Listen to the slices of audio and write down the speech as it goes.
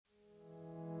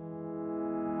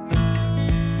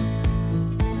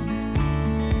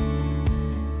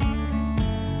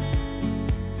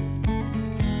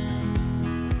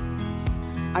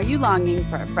Are you longing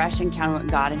for a fresh encounter with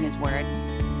God and His Word?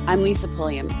 I'm Lisa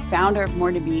Pulliam, founder of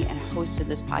More to Be and host of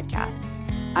this podcast.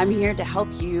 I'm here to help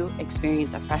you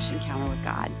experience a fresh encounter with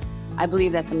God. I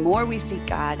believe that the more we seek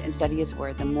God and study His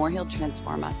Word, the more He'll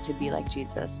transform us to be like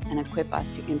Jesus and equip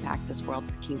us to impact this world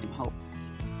with kingdom hope.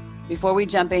 Before we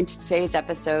jump into today's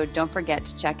episode, don't forget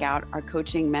to check out our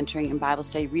coaching, mentoring, and Bible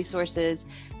study resources,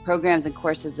 programs, and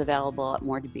courses available at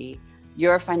More to Be.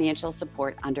 Your financial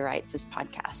support underwrites this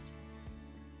podcast.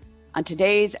 On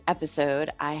today's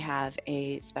episode, I have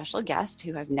a special guest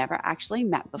who I've never actually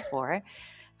met before.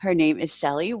 Her name is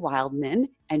Shelley Wildman,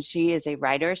 and she is a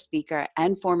writer, speaker,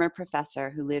 and former professor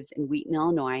who lives in Wheaton,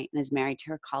 Illinois, and is married to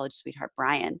her college sweetheart,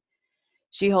 Brian.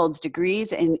 She holds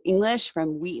degrees in English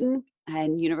from Wheaton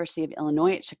and University of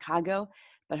Illinois at Chicago,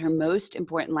 but her most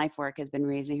important life work has been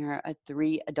raising her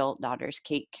three adult daughters,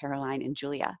 Kate, Caroline, and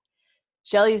Julia.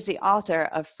 Shelley is the author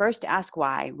of First Ask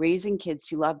Why, Raising Kids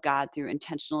to Love God Through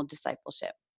Intentional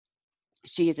Discipleship.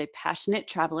 She is a passionate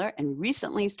traveler and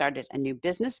recently started a new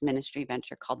business ministry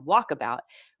venture called Walkabout,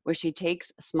 where she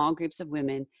takes small groups of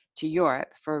women to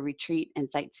Europe for a retreat and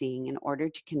sightseeing in order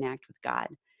to connect with God.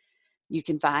 You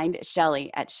can find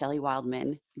Shelley at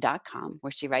shelleywildman.com,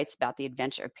 where she writes about the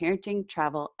adventure of parenting,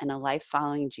 travel, and a life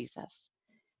following Jesus.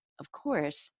 Of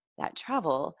course, that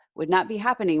travel would not be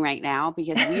happening right now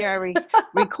because we are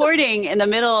recording in the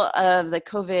middle of the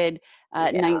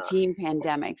COVID-19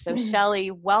 pandemic. So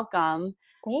Shelley, welcome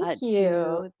Thank you.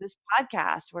 to this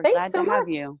podcast. We're Thanks glad so to have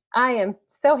much. you. I am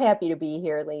so happy to be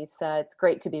here, Lisa. It's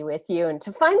great to be with you and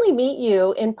to finally meet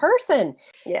you in person.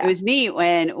 It was neat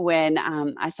when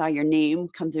I saw your name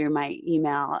come through my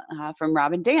email from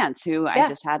Robin Dance, who I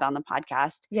just had on the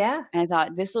podcast. Yeah. And I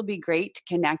thought this will be great to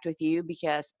connect with you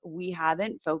because we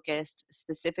haven't focused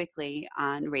specifically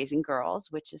on raising girls,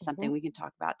 which is something we can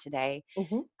talk about today.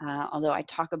 Although I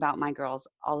talk about my girls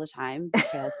all the time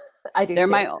because I do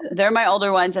they're my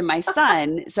older ones and my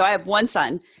son. So I have one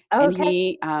son,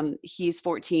 and he's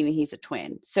 14 and he's a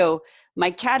twin. So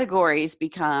my categories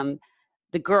become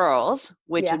the girls,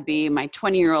 which would be my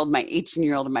 20-year-old, my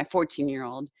 18-year-old, and my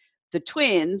 14-year-old. The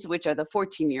twins, which are the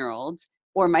 14-year-olds,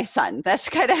 or my son. That's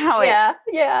kind of how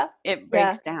it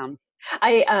breaks down.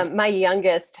 My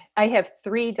youngest, I have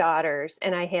three daughters,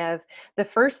 and I have the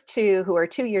first two who are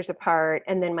 2 years apart,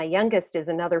 and then my youngest is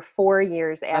another 4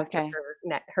 years after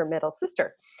her middle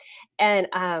sister. And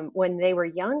when they were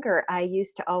younger, I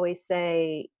used to always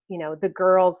say, you know, the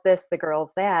girls this, the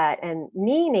girls that, and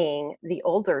meaning the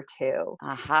older two.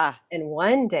 And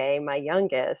one day my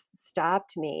youngest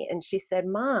stopped me and she said,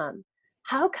 "Mom,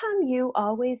 how come you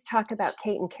always talk about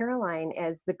Kate and Caroline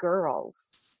as the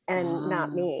girls and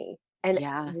not me?" And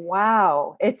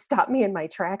wow, it stopped me in my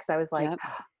tracks. I was like,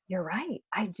 you're right.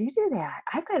 I do that.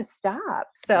 I've got to stop.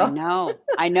 So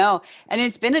I know. And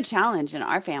it's been a challenge in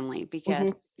our family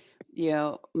because, you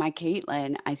know, my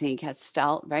Caitlin, I think, has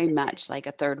felt very much like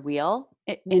a third wheel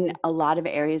in a lot of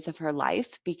areas of her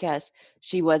life because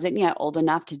she wasn't yet old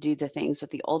enough to do the things with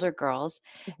the older girls.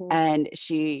 And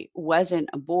she wasn't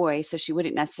a boy, so she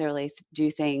wouldn't necessarily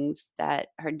do things that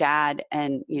her dad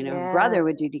and, you know, brother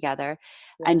would do together.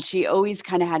 And she always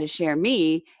kind of had to share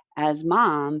me as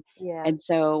mom. And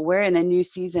so we're in a new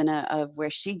season of where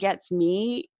she gets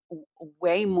me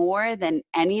way more than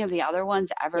any of the other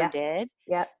ones ever did.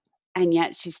 And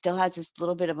yet she still has this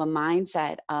little bit of a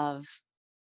mindset of,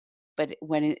 but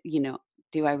when,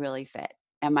 do I really fit?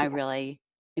 Am I really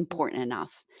important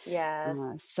enough?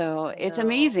 So it's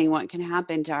amazing what can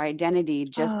happen to our identity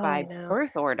just by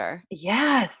birth order.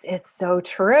 Yes, it's so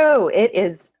true. It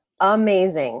is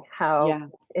amazing how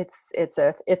it's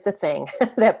a thing,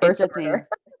 that birth order.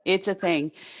 It's a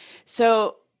thing.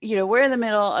 So, you know, we're in the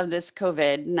middle of this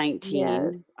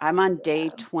COVID-19. I'm on day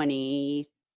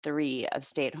 23 of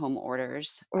stay-at-home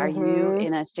orders. Are you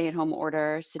in a stay-at-home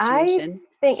order situation?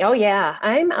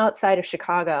 I'm outside of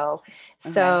Chicago.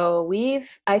 So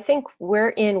I think we're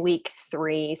in week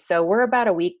 3. So we're about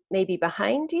a week maybe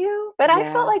behind you. But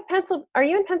I felt like are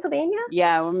you in Pennsylvania?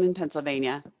 Yeah, I'm in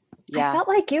Pennsylvania. I felt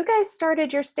like you guys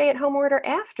started your stay-at-home order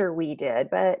after we did,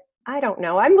 but I don't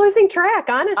know. I'm losing track,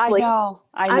 honestly. I know.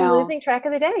 I'm losing track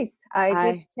of the days. I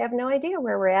just have no idea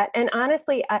where we're at. And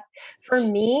honestly, for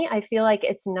me, I feel like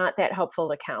it's not that helpful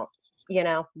to count, you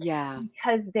know?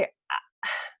 Because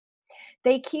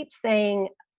they keep saying,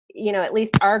 you know, at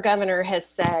least our governor has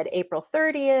said April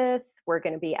 30th, we're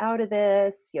going to be out of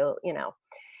this.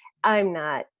 I'm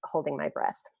not holding my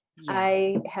breath.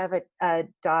 I have a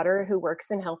daughter who works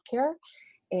in healthcare,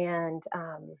 and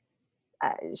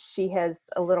she has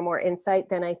a little more insight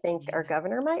than I think our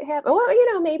governor might have. Well,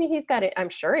 maybe he's got it. I'm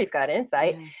sure he's got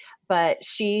insight, but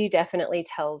she definitely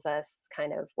tells us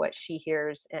kind of what she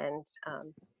hears, and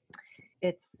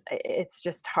it's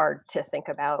just hard to think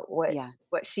about what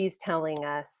she's telling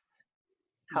us,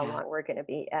 how long we're going to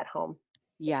be at home.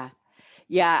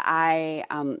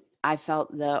 I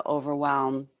felt the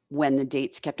overwhelm when the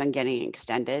dates kept on getting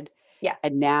extended.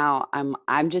 And now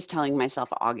I'm just telling myself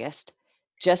August,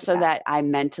 just so that I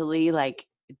mentally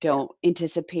don't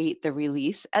anticipate the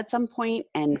release at some point.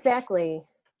 And exactly.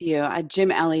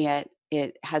 Jim Elliot,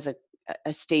 it has a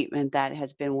statement that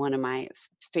has been one of my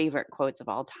favorite quotes of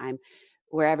all time: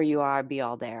 wherever you are, be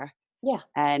all there.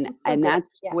 And that's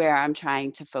where I'm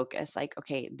trying to focus.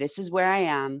 Okay, this is where I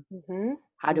am.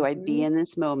 How do I be in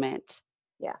this moment?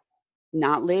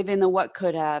 Not live in the what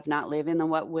could have, not live in the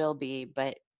what will be,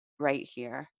 but right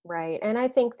here. Right. And I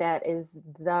think that is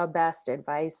the best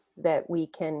advice that we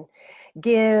can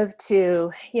give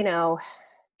to,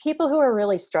 people who are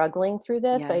really struggling through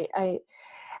this.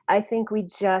 I think we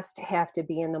just have to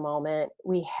be in the moment.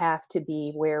 We have to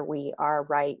be where we are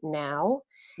right now,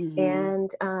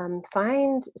 and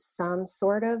find some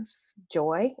sort of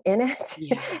joy in it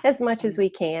as much as we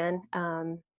can.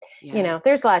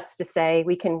 There's lots to say.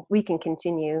 We can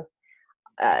continue,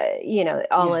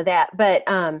 all of that, but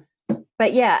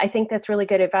yeah, I think that's really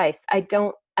good advice. I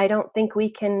don't think we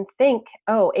can think,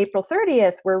 oh, April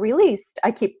 30th, we're released.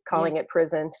 I keep calling it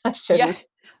prison. I shouldn't,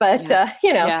 but it's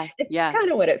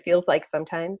kind of what it feels like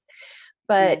sometimes.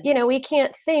 But, we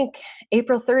can't think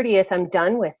April 30th, I'm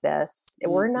done with this.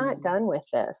 We're not done with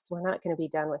this. We're not going to be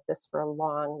done with this for a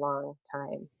long, long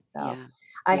time. So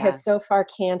I have so far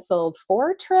canceled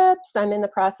 4 trips. I'm in the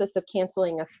process of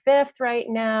canceling a 5th right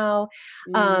now.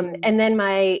 And then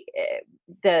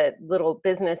the little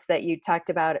business that you talked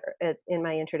about in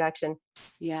my introduction.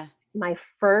 My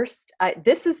first,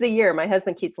 this is the year, my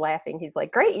husband keeps laughing. He's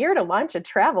like, great year to launch a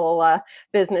travel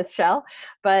business, Shell.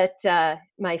 But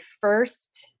my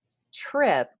first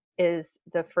trip is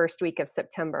the first week of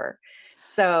September.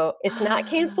 So it's not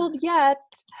canceled yet.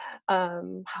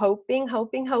 Hoping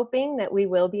that we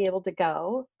will be able to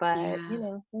go, but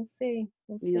we'll see.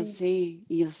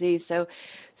 You'll see. So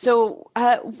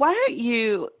why don't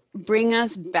you bring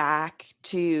us back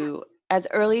to as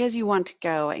early as you want to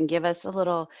go and give us a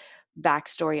little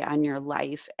backstory on your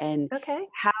life and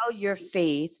how your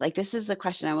faith, this is the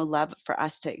question I would love for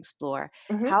us to explore.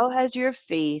 How has your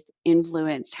faith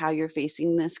influenced how you're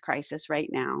facing this crisis right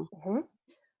now?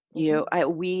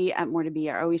 We at More to Be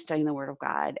are always studying the Word of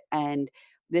God, and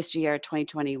this year,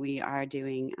 2020, we are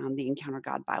doing the Encounter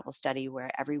God Bible study, where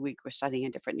every week we're studying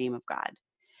a different name of God.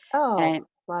 Oh,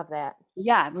 love that.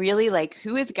 Yeah, really,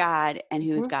 who is God and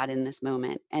who is God in this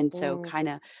moment? And so kind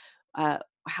of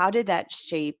how did that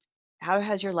shape, how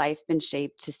has your life been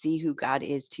shaped to see who God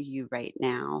is to you right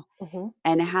now?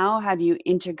 And how have you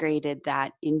integrated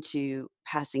that into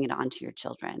passing it on to your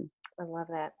children? I love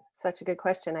that. Such a good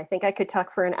question. I think I could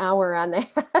talk for an hour on that.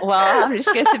 Well, I'm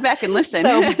just going to sit back and listen.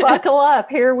 So buckle up.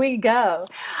 Here we go.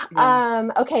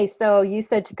 Okay. So you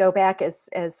said to go back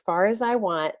as far as I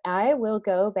want. I will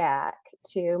go back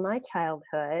to my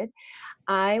childhood.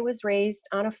 I was raised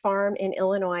on a farm in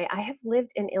Illinois. I have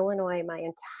lived in Illinois my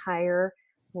entire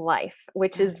life,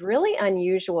 which is really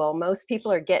unusual. Most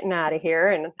people are getting out of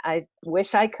here, and I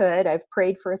wish I could. I've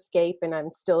prayed for escape, and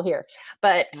I'm still here.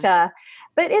 But it's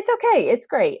okay. It's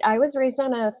great. I was raised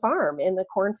on a farm in the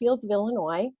cornfields of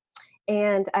Illinois,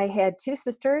 and I had 2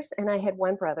 sisters, and I had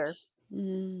 1 brother.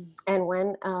 And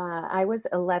when I was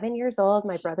 11 years old,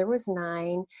 my brother was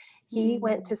 9. He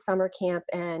went to summer camp,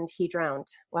 and he drowned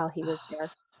while he was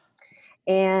there.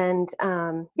 And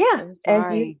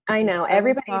I know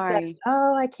everybody said,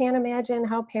 oh, I can't imagine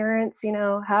how parents,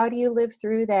 how do you live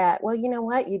through that? Well, you know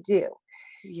what? You do.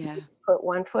 You put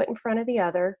one foot in front of the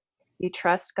other. You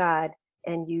trust God,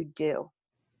 and you do.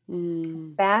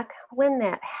 Back when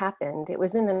that happened, it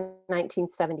was in the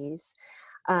 1970s.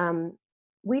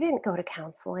 We didn't go to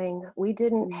counseling. We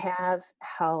didn't have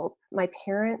help. My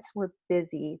parents were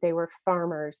busy. They were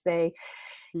farmers. They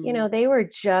were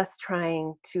just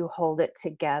trying to hold it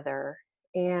together.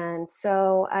 And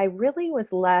so I really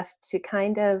was left to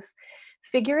kind of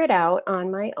figure it out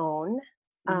on my own.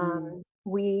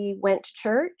 We went to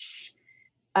church.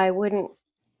 I wouldn't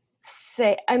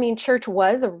say, church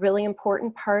was a really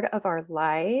important part of our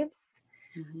lives,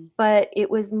 but it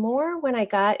was more when I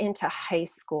got into high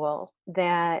school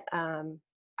that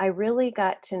I really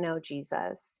got to know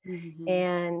Jesus,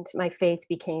 and my faith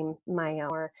became my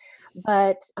own.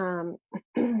 But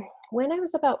when I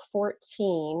was about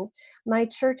 14, my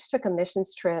church took a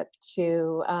missions trip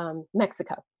to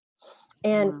Mexico.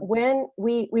 And when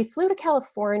we flew to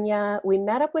California, we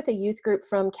met up with a youth group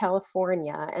from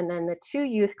California, and then the two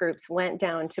youth groups went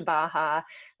down to Baja,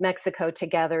 Mexico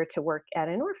together to work at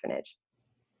an orphanage.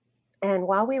 And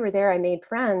while we were there, I made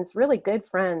friends, really good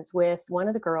friends, with one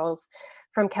of the girls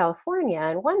from California.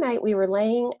 And one night we were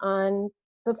laying on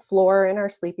the floor in our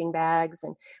sleeping bags,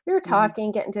 and we were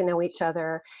talking, getting to know each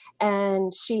other.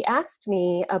 And she asked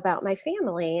me about my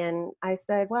family. And I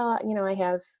said, well, I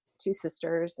have two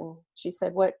sisters. And she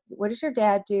said, what does your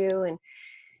dad do? And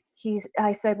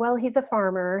I said, well, he's a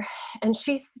farmer. And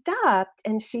she stopped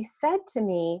and she said to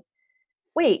me,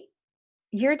 wait,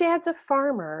 your dad's a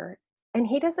farmer and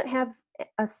he doesn't have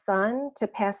a son to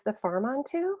pass the farm on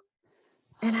to?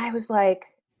 And I was like,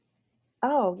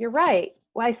 oh, you're right.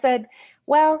 Well, I said,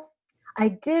 well, I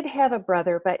did have a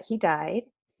brother, but he died,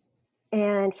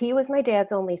 and he was my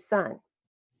dad's only son.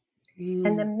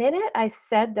 And the minute I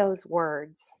said those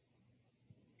words,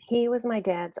 he was my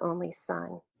dad's only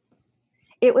son,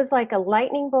 it was like a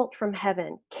lightning bolt from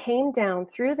heaven came down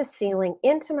through the ceiling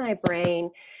into my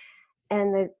brain.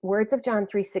 And the words of John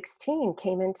 3:16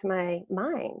 came into my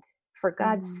mind. For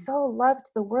God so loved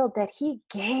the world that he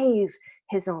gave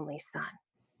his only son.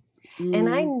 And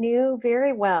I knew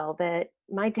very well that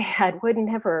my dad wouldn't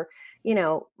ever,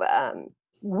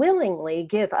 willingly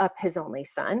give up his only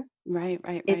son. Right.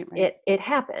 It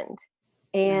happened.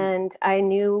 And I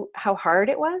knew how hard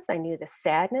it was. I knew the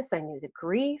sadness. I knew the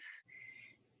grief.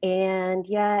 And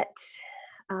yet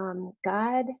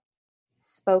God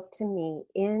spoke to me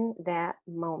in that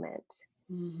moment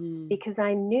because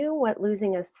I knew what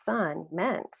losing a son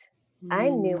meant. I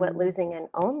knew what losing an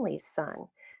only son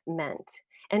meant.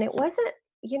 And it wasn't,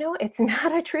 it's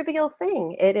not a trivial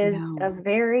thing. It is a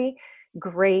very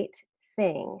great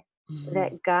thing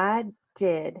that God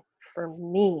did for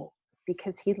me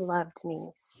because he loved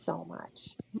me so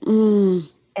much. And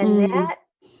that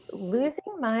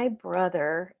losing my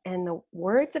brother and the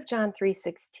words of John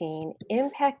 3:16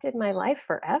 impacted my life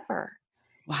forever.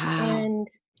 Wow. And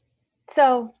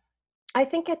so I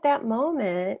think at that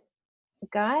moment,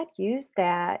 God used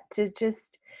that to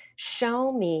just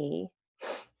show me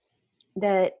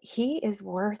that he is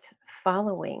worth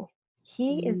following.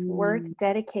 He is worth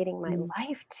dedicating my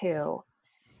life to.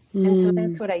 And so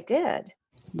that's what I did.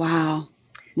 Wow.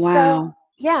 So,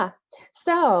 yeah.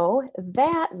 So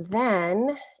that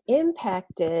then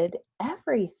impacted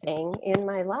everything in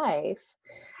my life,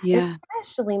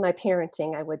 especially my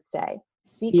parenting, I would say,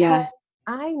 because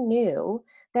I knew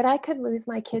that I could lose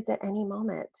my kids at any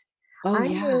moment. I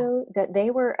knew that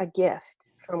they were a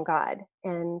gift from God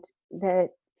and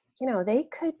that, they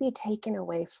could be taken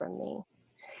away from me.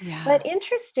 But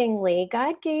interestingly,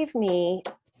 God gave me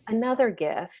another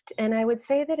gift, and I would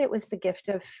say that it was the gift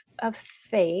of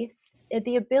faith,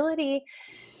 the ability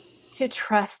to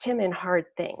trust him in hard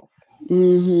things.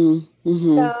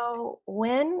 So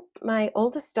when my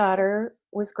oldest daughter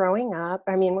was growing up,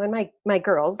 when my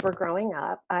girls were growing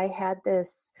up, I had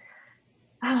this,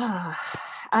 I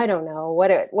don't know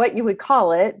what you would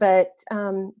call it, but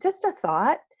just a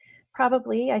thought,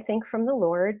 probably, I think, from the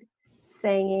Lord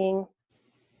saying,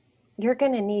 you're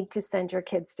going to need to send your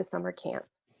kids to summer camp.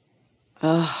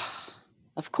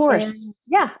 Of course.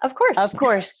 And, of course. Of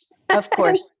course. Of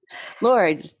course.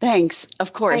 Lord, thanks.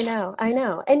 Of course. I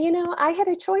know. And I had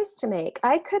a choice to make.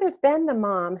 I could have been the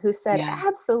mom who said,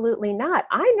 absolutely not.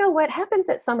 I know what happens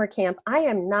at summer camp. I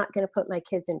am not going to put my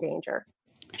kids in danger.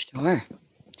 Sure.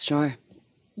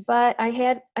 But I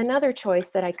had another choice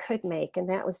that I could make, and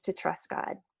that was to trust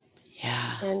God.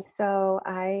 Yeah. And so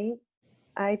I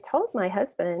told my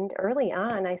husband early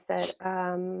on, I said,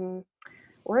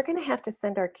 we're going to have to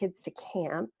send our kids to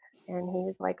camp. And he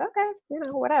was like, okay,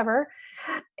 whatever.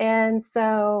 And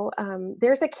so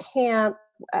there's a camp.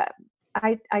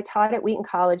 I taught at Wheaton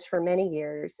College for many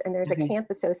years, and there's a camp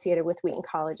associated with Wheaton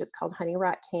College. It's called Honey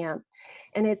Rock Camp,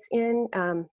 and it's in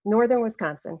northern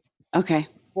Wisconsin. Okay.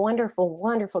 Wonderful,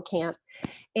 wonderful camp.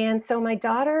 And so my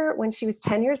daughter, when she was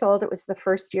 10 years old, it was the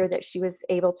first year that she was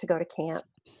able to go to camp.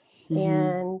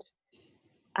 And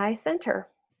I sent her.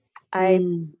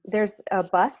 There's a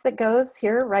bus that goes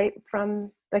here right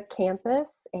from the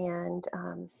campus, and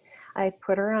I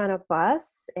put her on a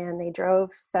bus, and they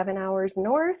drove 7 hours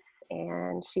north,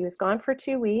 and she was gone for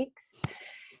 2 weeks.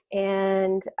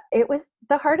 And it was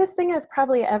the hardest thing I've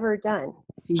probably ever done.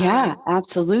 Yeah,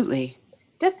 absolutely.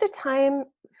 Just a time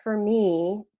for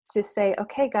me to say,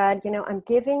 okay, God, I'm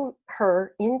giving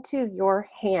her into your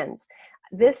hands.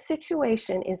 This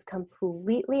situation is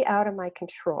completely out of my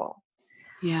control.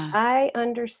 Yeah. I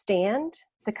understand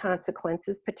the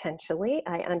consequences potentially.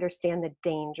 I understand the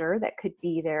danger that could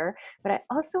be there, but I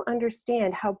also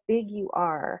understand how big you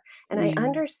are. And I Yeah.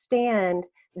 understand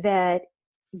that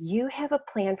you have a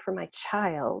plan for my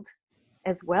child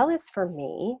as well as for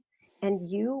me, and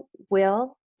you'll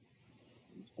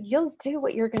do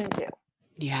what you're going to do.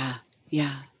 Yeah.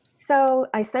 Yeah. So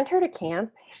I sent her to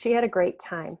camp. She had a great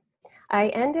time. My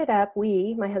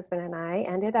husband and I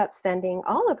ended up sending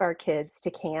all of our kids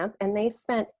to camp, and they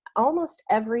spent almost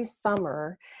every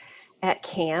summer at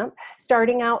camp,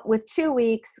 starting out with 2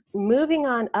 weeks, moving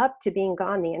on up to being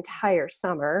gone the entire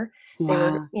summer. They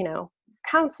were, Wow.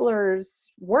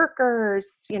 counselors,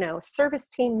 workers, service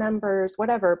team members,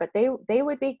 whatever, but they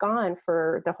would be gone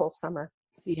for the whole summer.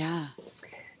 Yeah.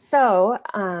 So,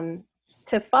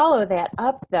 to follow that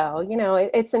up though,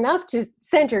 it's enough to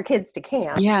send your kids to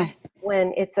camp Yeah.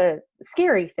 when it's a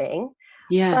scary thing.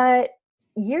 Yeah. But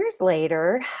years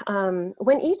later,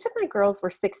 when each of my girls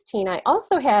were 16, I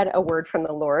also had a word from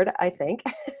the Lord, I think.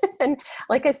 And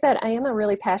like I said, I am a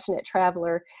really passionate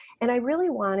traveler, and I really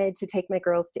wanted to take my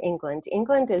girls to England.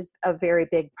 England is a very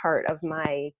big part of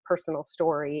my personal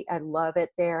story. I love it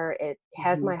there. It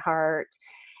has my heart.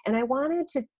 And I wanted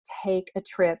to take a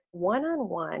trip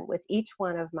one-on-one with each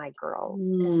one of my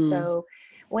girls. And so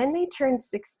when they turned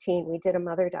 16, we did a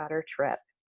mother-daughter trip.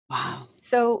 Wow.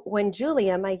 So when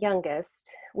Julia, my youngest,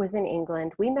 was in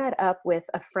England, we met up with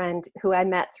a friend who I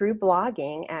met through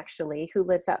blogging, actually, who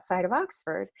lives outside of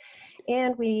Oxford.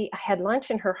 And we had lunch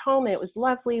in her home, and it was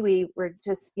lovely. We were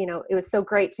just, it was so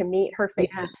great to meet her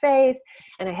face to face.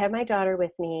 And I had my daughter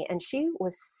with me, and she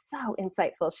was so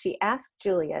insightful. She asked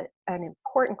Julia an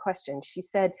important question. She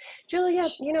said, Julia,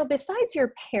 besides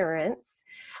your parents,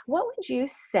 what would you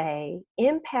say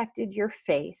impacted your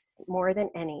faith more than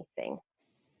anything?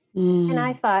 And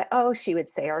I thought, she would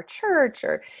say our church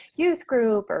or youth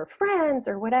group or friends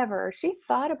or whatever. She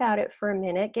thought about it for a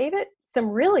minute, gave it some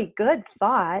really good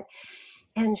thought.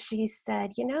 And she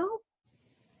said,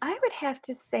 I would have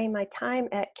to say my time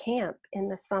at camp in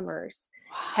the summers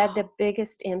had the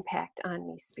biggest impact on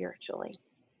me spiritually.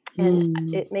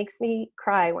 And it makes me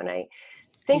cry when I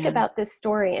think about this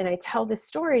story. And I tell this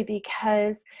story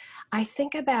because I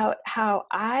think about how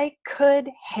I could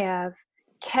have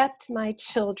kept my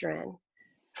children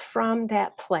from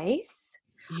that place.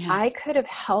 Yes. I could have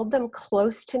held them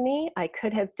close to me. I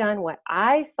could have done what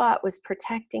I thought was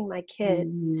protecting my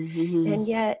kids. And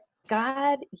yet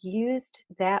God used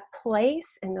that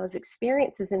place and those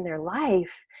experiences in their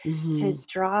life to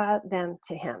draw them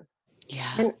to him.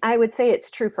 Yeah. And I would say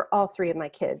it's true for all three of my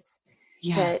kids,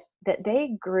 Yeah. that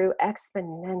they grew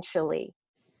exponentially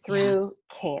through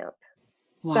camp.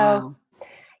 Wow. So,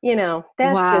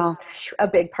 that's just a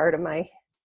big part of my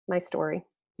story.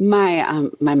 My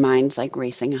mind's like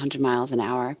racing 100 miles an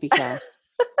hour because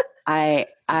I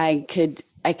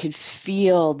could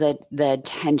feel the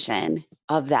tension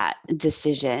of that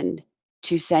decision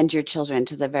to send your children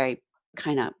to the very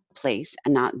kind of place,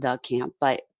 and not the camp,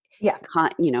 but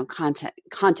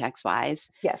context wise.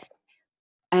 Yes.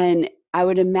 And I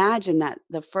would imagine that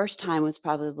the first time was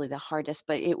probably the hardest,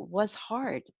 but it was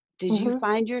hard. Did you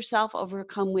find yourself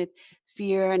overcome with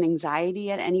fear and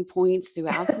anxiety at any points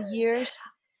throughout the years?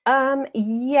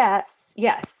 Yes.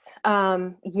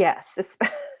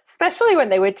 Especially when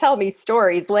they would tell me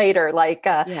stories later, like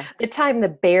the time the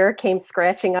bear came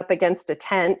scratching up against a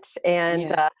tent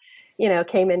and,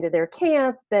 came into their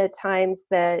camp, the times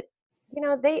that,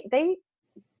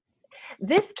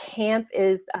 this camp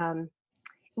is,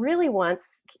 really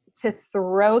wants to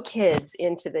throw kids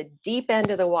into the deep end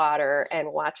of the water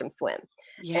and watch them swim.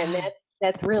 And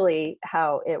that's really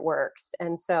how it works.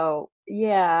 And so,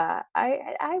 I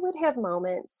would have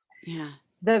moments. Yeah.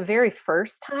 The very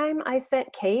first time I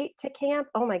sent Kate to camp,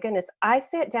 oh my goodness, I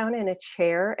sat down in a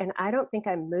chair and I don't think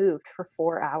I moved for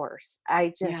 4 hours. I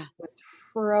just was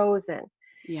frozen.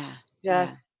 Yeah.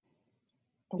 It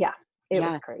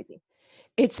was crazy.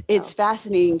 It's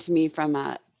fascinating to me from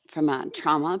a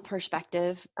trauma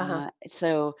perspective.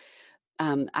 So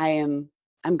I'm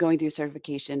going through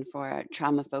certification for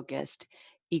trauma-focused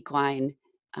equine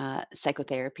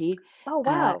psychotherapy. Oh,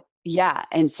 wow.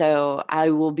 And so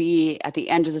I will be at the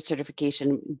end of the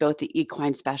certification, both the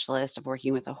equine specialist of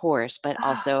working with a horse, but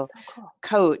also so cool.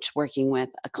 coach working with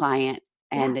a client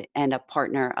and a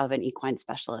partner of an equine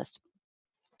specialist.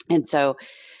 And so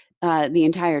the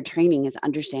entire training is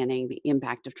understanding the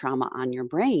impact of trauma on your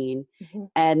brain,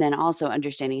 and then also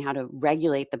understanding how to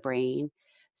regulate the brain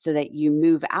so that you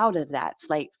move out of that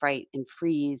flight, fright, and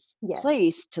freeze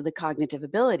place to the cognitive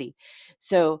ability.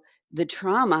 So the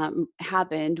trauma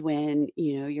happened when,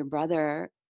 your brother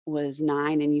was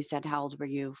 9, and you said, how old were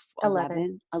you?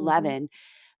 11. 11?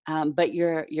 11. But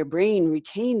your brain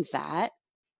retains that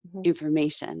Mm-hmm.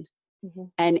 information. Mm-hmm.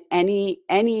 And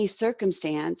any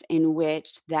circumstance in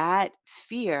which that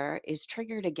fear is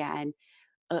triggered again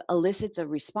elicits a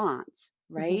response,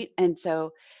 right? Mm-hmm. And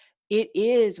so it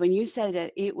is, when you said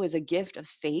that it was a gift of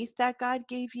faith that God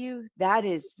gave you, that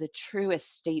is the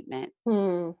truest statement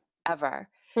Mm. ever,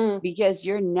 Mm. because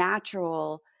your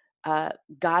natural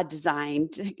God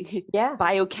designed Yeah.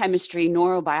 biochemistry,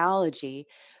 neurobiology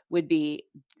would be,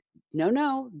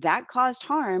 no, that caused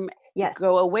harm. Yes.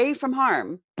 Go away from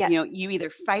harm. Yes. You either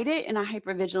fight it in a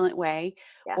hypervigilant way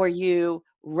Yeah. or you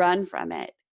run from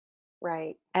it.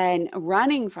 Right. And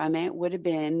running from it would have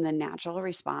been the natural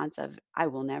response of, I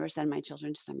will never send my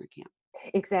children to summer camp.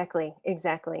 Exactly.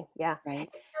 Exactly. Yeah. Right.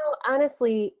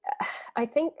 Honestly, I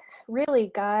think really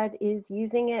God is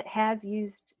using it, has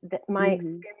used my Mm-hmm.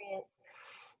 experience,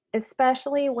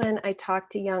 especially when I talk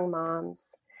to young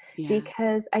moms, Yeah.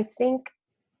 because I think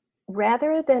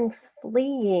rather than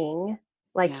fleeing,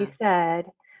 like you Yeah. said,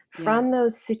 Yeah. from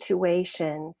those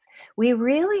situations, we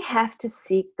really have to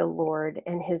seek the Lord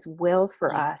and his will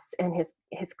for Yeah. us and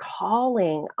his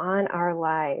calling on our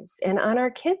lives and on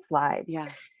our kids' lives.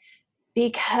 Yeah.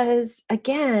 Because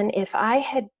again, if I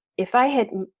had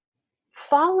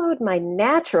followed my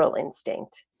natural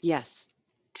instinct Yes.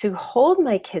 to hold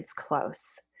my kids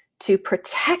close, to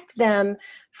protect them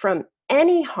from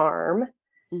any harm,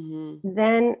 Mm-hmm.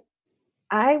 then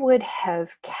I would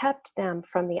have kept them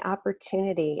from the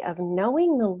opportunity of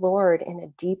knowing the Lord in a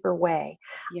deeper way.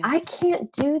 I Yes.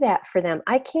 can't do that for them.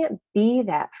 I can't be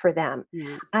that for them.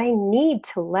 Yeah. I need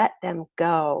to let them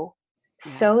go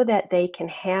Yeah. so that they can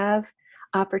have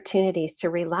opportunities to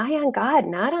rely on God,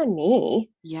 not on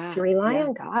me, Yeah. to rely Yeah.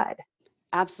 on God.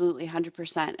 Absolutely,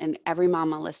 100%. And every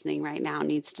mama listening right now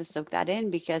needs to soak that in,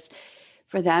 because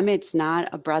for them, it's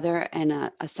not a brother and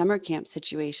a summer camp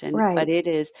situation, but Right. it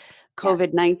is Yes.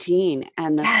 COVID-19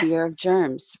 and the fear of Yes.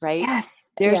 germs, right?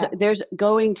 Yes. There's Yes. there's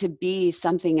going to be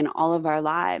something in all of our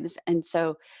lives. And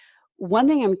so one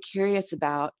thing I'm curious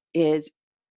about is,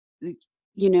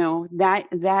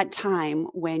 that time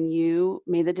when you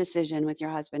made the decision with your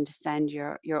husband to send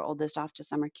your oldest off to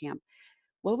summer camp,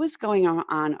 what was going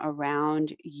on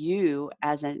around you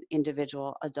as an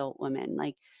individual adult woman?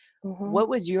 Like, Mhm. what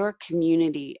was your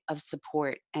community of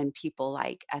support and people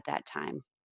like at that time?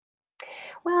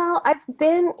 Well, I've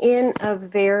been in a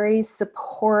very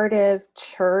supportive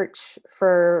church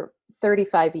for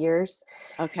 35 years.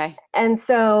 Okay. And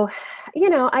so,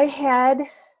 I had,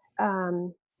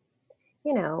 um,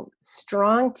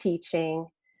 strong teaching,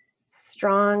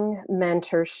 strong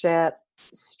mentorship,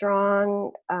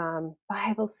 strong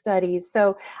Bible studies.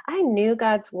 So I knew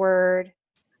God's word.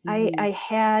 I Mhm.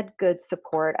 had good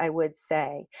support, I would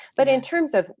say. But in Yeah.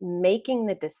 terms of making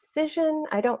the decision,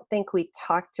 I don't think we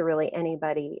talked to really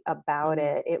anybody about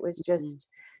Mhm. it. It was Mhm. just,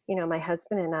 my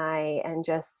husband and I, and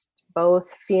just both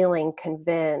feeling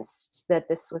convinced that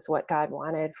this was what God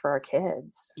wanted for our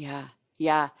kids. Yeah.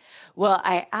 Yeah. Well,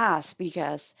 I asked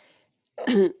because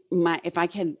if I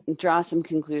can draw some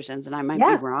conclusions, and I might be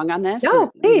Yeah. wrong on this, so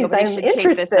No, please, nobody I'm should take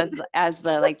this interested. as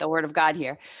the like the word of God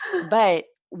here. But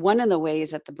one of the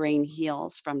ways that the brain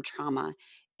heals from trauma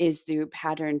is through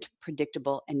patterned,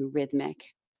 predictable, and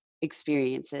rhythmic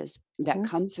experiences that Mhm,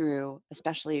 come through,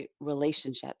 especially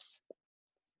relationships.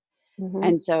 mhm,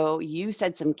 And so you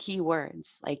said some key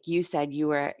words, like you said you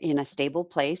were in a stable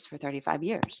place for 35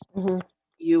 years. mhm,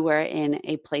 You were in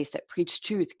a place that preached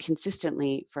truth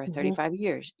consistently for mhm. 35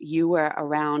 years. You were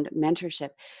around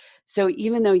mentorship. So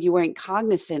even though you weren't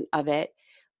cognizant of it,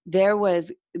 there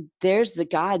was there's the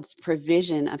God's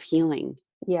provision of healing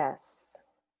Yes.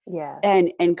 Yes.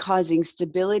 and causing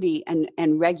stability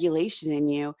and regulation in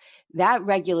you. That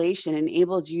regulation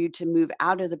enables you to move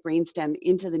out of the brainstem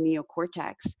into the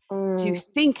neocortex to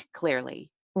Mm, think clearly.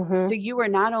 So mhm, you were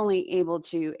not only able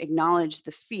to acknowledge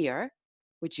the fear,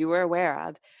 which you were aware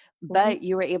of, mhm. but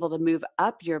you were able to move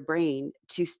up your brain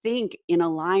to think in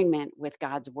alignment with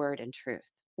God's word and truth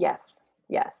Yes.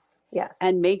 Yes. Yes.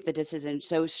 and make the decision.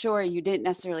 So sure, you didn't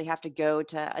necessarily have to go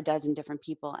to a dozen different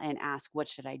people and ask, what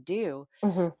should I do?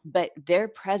 Mhm. But their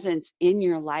presence in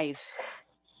your life.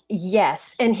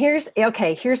 Yes. And here's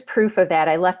proof of that.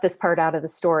 I left this part out of the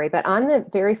story, but on the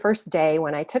very first day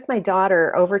when I took my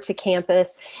daughter over to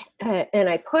campus and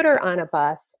I put her on a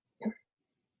bus,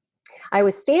 I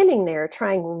was standing there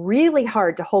trying really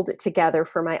hard to hold it together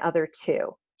for my other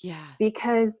two Yeah.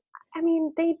 because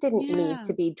they didn't need Yeah.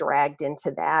 to be dragged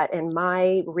into that and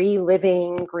my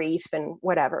reliving grief and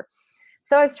whatever.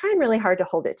 So I was trying really hard to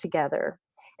hold it together.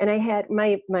 And I had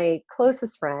my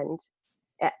closest friend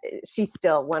she's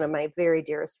still one of my very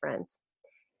dearest friends.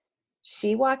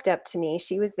 She walked up to me.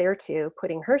 She was there too,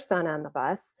 putting her son on the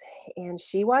bus. And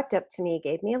she walked up to me,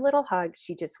 gave me a little hug.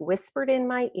 She just whispered in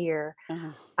my ear,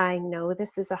 Oh, I know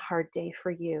this is a hard day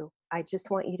for you. I just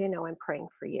want you to know I'm praying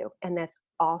for you. And that's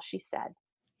all she said.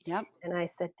 yep. And I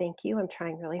said, thank you. I'm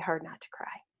trying really hard not to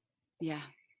cry. Yeah.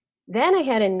 Then I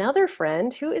had another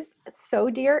friend who is so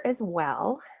dear as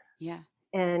well. Yeah.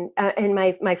 And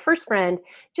my first friend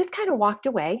just kind of walked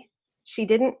away. She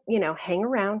didn't, hang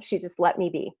around. She just let me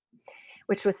be,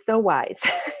 which was so wise.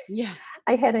 Yeah.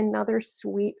 I had another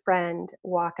sweet friend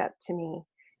walk up to me,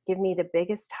 give me the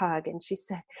biggest hug, and she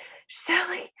said,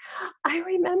 Shelly, I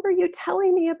remember you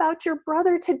telling me about your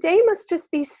brother. Today must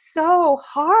just be so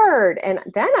hard. And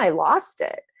then I lost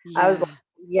it. I was Yeah. like,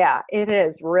 yeah, it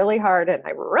is really hard. And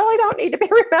I really don't need to be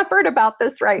remembered about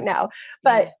this right now.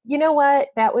 But Yeah. you know what?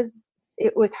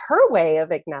 It was her way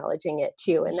of acknowledging it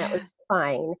too. And that Yeah. was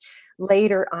fine.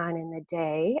 Later on in the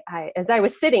day, as I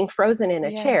was sitting frozen in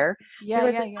a Yeah. chair, Yeah. there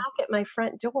was Yeah. a Yeah. knock at my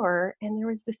front door, and there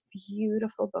was this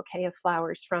beautiful bouquet of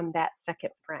flowers from that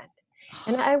second friend.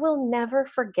 And I will never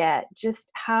forget just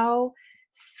how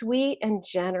sweet and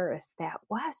generous that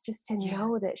was, just to Yeah.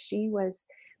 know that she was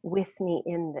with me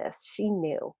in this. She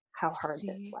knew how hard this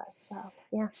See, was. So,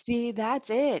 yeah. see, that's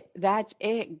it. That's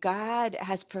it. God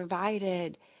has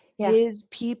provided Yeah. his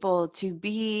people to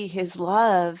be his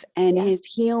love and Yeah. his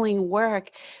healing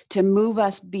work to move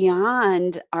us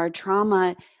beyond our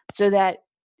trauma so that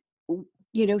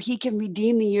he can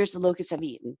redeem the years the locusts have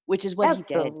eaten, which is what he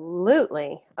did. Absolutely.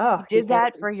 He Oh, he did has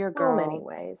that in for your so many girls,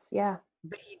 ways. Yeah.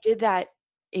 but he did that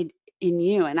in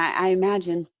you. And I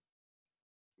imagine,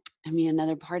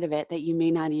 another part of it that you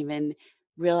may not even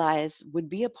realize would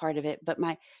be a part of it. But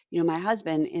my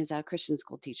husband is a Christian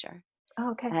school teacher.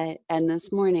 Oh, okay. And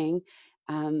this morning,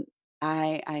 um,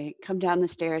 I come down the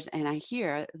stairs and I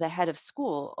hear the head of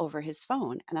school over his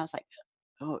phone. And I was like,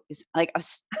 oh,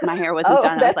 my hair wasn't Oh,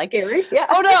 done. I was that's like, scary. Yeah.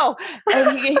 oh no.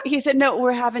 And he said, no,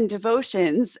 we're having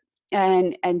devotions.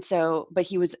 And so, but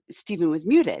Stephen was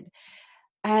muted.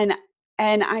 And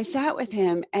and I sat with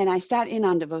him and I sat in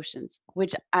on devotions,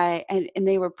 which and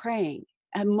they were praying.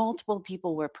 And multiple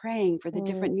people were praying for the Mm,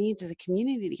 different needs of the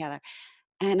community together.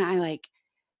 And I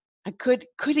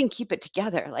couldn't keep it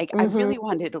together. Like I mhm, really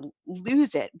wanted to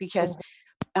lose it because mhm.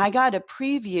 I got a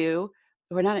preview,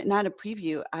 or not a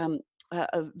preview,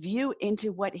 a view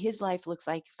into what his life looks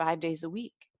like 5 days a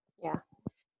week. Yeah.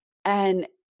 And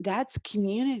that's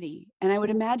community. And I would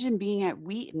Mm, imagine being at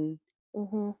Wheaton,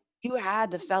 mhm, you had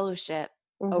the fellowship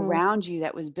mhm, around you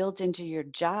that was built into your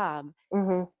job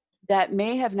mhm, that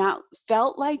may have not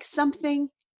felt like something,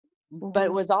 but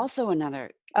mhm. was also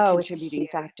another Oh, it's contributing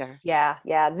huge. factor. Yeah,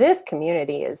 yeah. This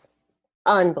community is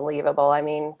unbelievable. I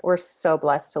mean, we're so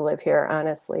blessed to live here,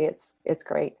 honestly. It's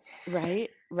great. Right,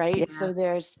 right. Yeah.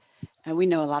 So we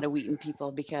know a lot of Wheaton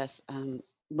people because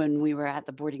when we were at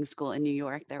the boarding school in New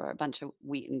York, there were a bunch of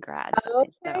Wheaton grads. So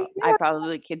Okay. I Yeah.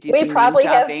 probably could do We some name probably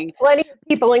have dropping. plenty of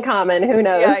people in common. Who Yeah,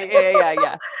 knows? yeah, yeah,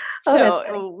 yeah. Oh, that's So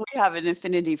funny. we have an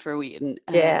affinity for Wheaton.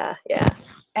 Yeah, yeah.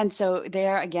 And so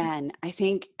there again, I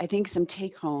think some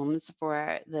take homes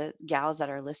for the gals that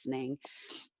are listening,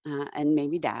 and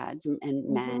maybe dads and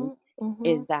men, Mhm, mhm.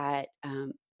 is that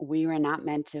we were not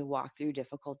meant to walk through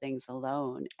difficult things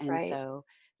alone. And Right. so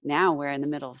now we're in the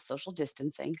middle of social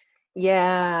distancing,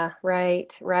 Yeah,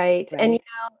 right, right. And right?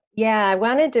 yeah, I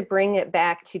wanted to bring it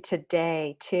back to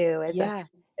today too. Yeah,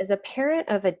 As a parent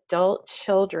of adult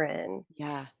children,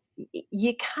 yeah,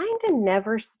 you kind of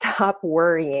never stop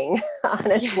worrying, yeah.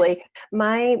 honestly.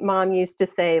 My mom used to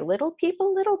say, little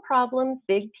people, little problems,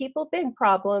 big people, big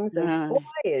problems. And Uh, boy,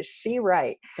 is she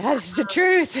right. that is the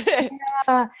truth.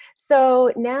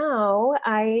 So now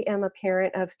I am a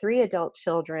parent of three adult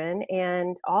children,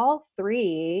 and all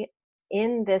three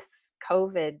in this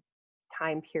COVID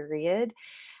time period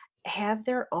have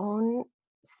their own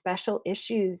special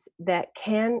issues that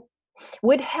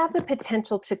would have the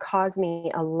potential to cause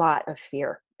me a lot of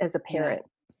fear as a Yeah, parent.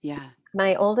 yeah.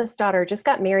 My oldest daughter just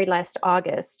got married last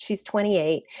August. She's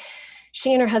 28.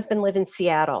 She and her husband live in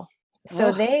Seattle.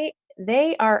 So Oh,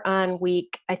 they are on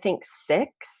week, I think,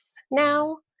 6 yeah.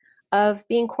 now of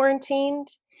being quarantined.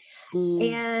 Mm,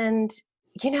 And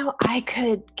I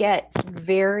could get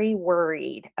very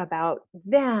worried about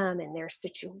them and their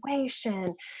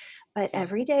situation, but yeah,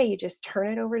 every day you just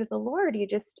turn it over to the Lord. You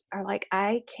just are like,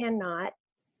 I can't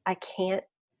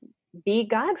be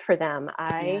God for them.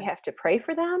 I yeah. have to pray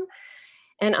for them.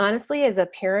 And honestly, as a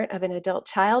parent of an adult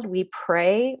child, we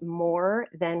pray more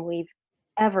than we've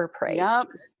ever prayed. Yep,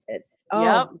 It's, oh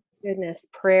yep. my goodness,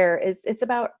 prayer it's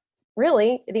about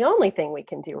really the only thing we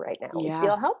can do right now. We Yeah.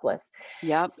 feel helpless.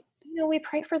 Yep. So, we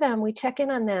pray for them, we check in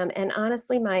on them. And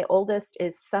honestly, my oldest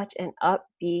is such an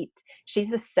upbeat,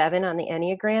 she's a 7 on the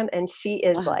Enneagram, and she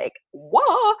is Uh-huh. like,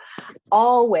 whoa,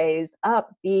 always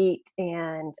upbeat.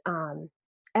 And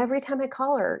every time I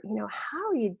call her, how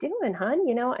are you doing, hon?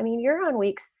 I mean, you're on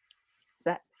week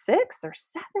 6 or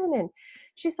 7. And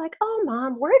she's like, oh,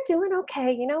 Mom, we're doing okay.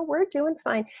 We're doing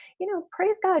fine.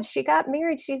 Praise God. She got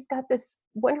married. She's got this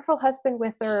wonderful husband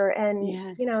with her. And,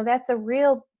 Yeah. that's a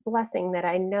real blessing that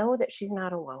I know that she's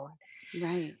not alone.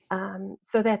 Right.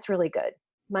 So that's really good.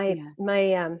 My Yeah. my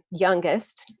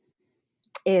youngest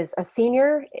is a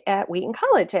senior at Wheaton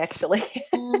College, actually.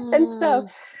 And so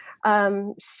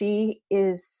she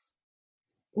is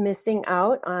missing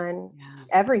out on Yeah.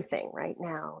 everything right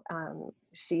now.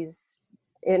 She's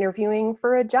interviewing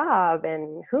for a job,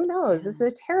 and who knows, this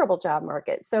is a terrible job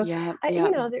market. So Yeah.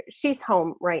 Yeah. she's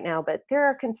home right now, but there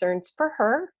are concerns for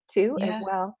her too as Yeah.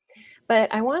 well. But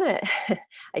I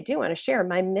do want to share,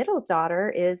 my middle daughter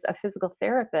is a physical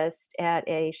therapist at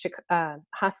a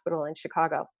hospital in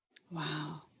Chicago.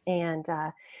 Wow. And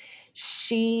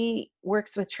she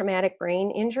works with traumatic brain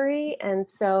injury. And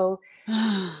so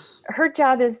her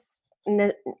job is,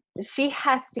 she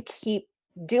has to keep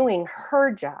doing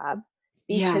her job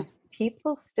Yeah. because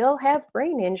people still have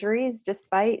brain injuries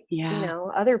despite, Yeah.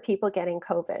 other people getting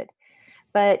COVID.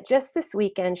 But just this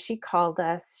weekend, she called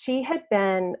us. She had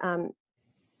been,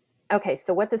 okay,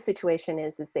 so what the situation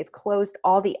is they've closed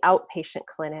all the outpatient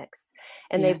clinics,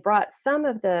 and Yeah. they've brought some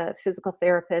of the physical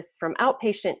therapists from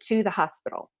outpatient to the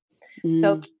hospital.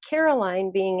 So Mm.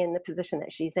 Caroline, being in the position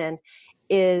that she's in,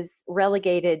 is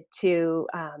relegated to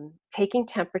taking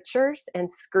temperatures and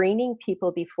screening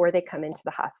people before they come into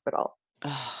the hospital.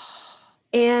 Oh,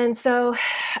 And so,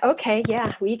 okay,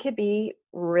 yeah, we could be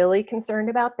really concerned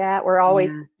about that. We're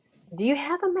always, yeah. do you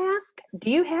have a mask? Do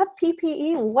you have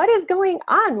PPE? What is going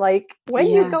on? Like, when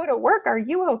you Yeah. go to work, are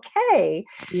you okay?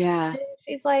 Yeah. And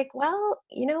she's like, well,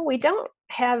 we don't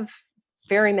have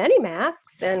very many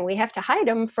masks, and we have to hide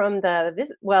them from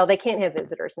well, they can't have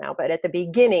visitors now, but at the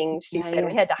beginning, she Yeah. said Yeah.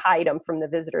 we had to hide them from the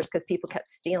visitors because people kept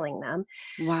stealing them.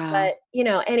 Wow. But,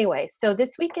 anyway, so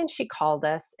this weekend she called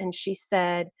us and she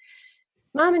said,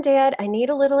 Mom and Dad, I need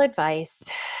a little advice.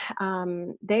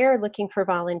 They are looking for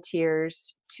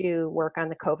volunteers to work on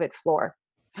the COVID floor.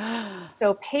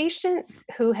 So patients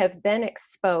who have been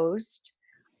exposed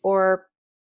or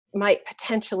might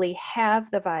potentially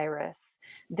have the virus,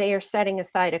 they are setting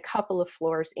aside a couple of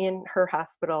floors in her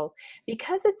hospital.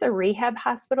 Because it's a rehab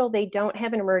hospital, they don't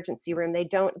have an emergency room, they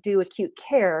don't do acute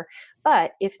care.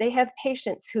 But if they have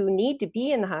patients who need to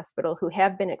be in the hospital who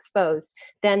have been exposed,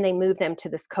 then they move them to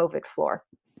this COVID floor.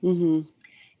 Mm-hmm.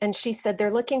 And she said,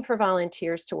 they're looking for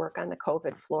volunteers to work on the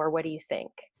COVID floor. What do you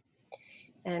think?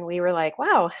 And we were like,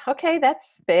 wow, okay,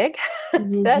 that's big.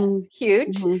 Mm-hmm. That's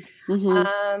huge. Mm-hmm.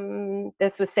 Mm-hmm.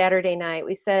 This was Saturday night.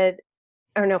 We said,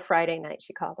 or no, Friday night,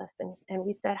 she called us, and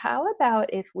we said, how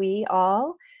about if we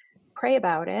all pray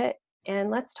about it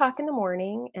and let's talk in the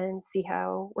morning and see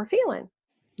how we're feeling?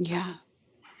 Yeah.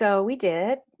 So we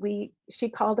did. She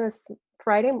called us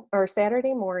Friday or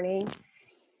Saturday morning,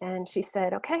 and she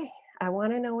said, okay, I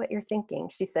want to know what you're thinking.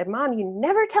 She said, Mom, you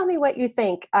never tell me what you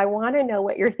think. I want to know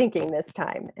what you're thinking this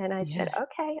time. And I Yeah. said,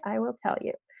 okay, I will tell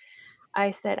you.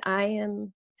 I said, I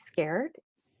am scared.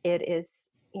 It is,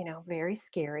 very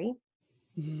scary.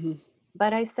 Mm-hmm.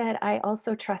 But I said, I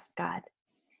also trust God.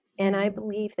 And I Mm-hmm.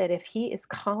 believe that if He is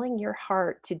calling your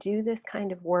heart to do this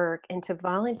kind of work and to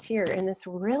volunteer in this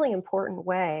really important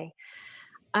way,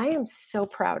 I am so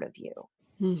proud of you.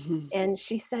 Mm-hmm. And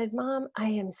she said, Mom, I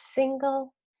am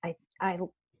single. I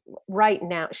right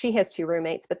now, she has 2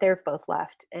 roommates, but they've both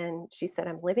left. And she said,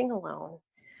 I'm living alone.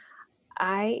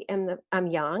 I'm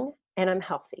young and I'm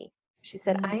healthy. She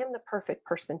said, I am the perfect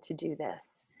person to do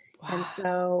this. And Wow.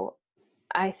 so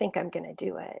I think I'm going to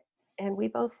do it. And we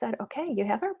both said, okay, you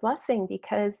have our blessing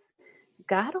because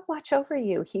God will watch over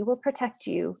you. He will protect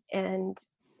you. And,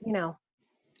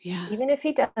 Yeah. even if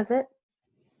He doesn't,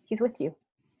 He's with you.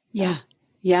 So, Yeah.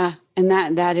 Yeah. And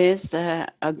that is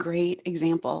a great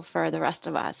example for the rest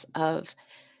of us of,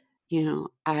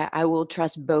 I will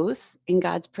trust both in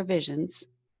God's provisions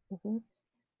mhm,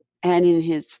 and in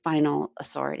His final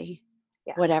authority,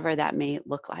 yeah, whatever that may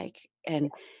look like.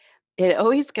 And it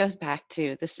always goes back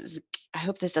to I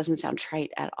hope this doesn't sound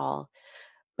trite at all,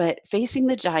 but Facing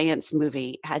the Giants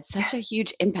movie had such a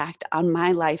huge impact on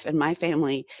my life and my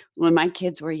family when my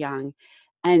kids were young.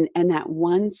 And that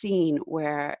one scene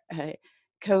where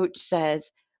coach says,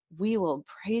 we will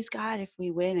praise God if we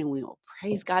win and we will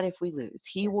praise God if we lose.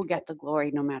 He will that's right. get the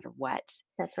glory no matter what.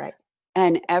 That's right.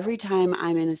 And every time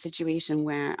I'm in a situation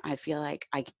where I feel like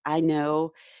I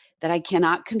know that I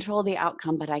cannot control the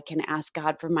outcome, but I can ask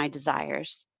God for my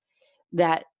desires,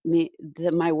 that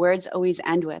my words always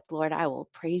end with, Lord, I will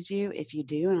praise you if you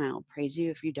do, and I will praise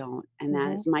you if you don't. And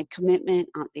that Mhm. is my commitment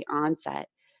at the onset.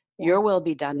 Yeah. Your will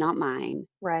be done, not mine.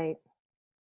 Right.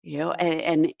 Right.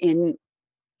 And in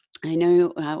I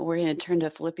know we're going to turn to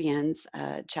Philippians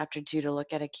chapter 2 to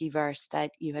look at a key verse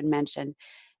that you had mentioned.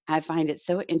 I find it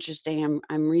so interesting.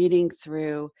 I'm reading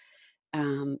through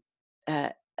um, uh,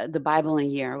 the Bible in a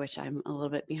year, which I'm a little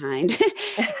bit behind,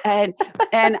 and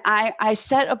I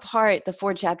set apart the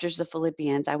 4 chapters of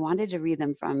Philippians. I wanted to read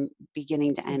them from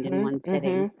beginning to end in Mhm. one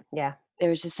sitting. Mhm. Yeah. There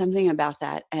was just something about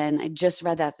that, and I just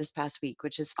read that this past week,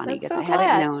 which is funny I'm because so I hadn't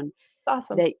glad. known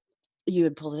Awesome. that you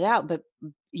had pulled it out. But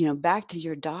back to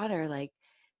your daughter, like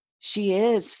she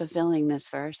is fulfilling this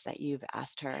verse that you've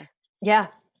asked her Yeah.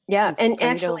 Yeah. and And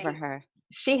prayed over actually, her.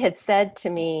 she had said to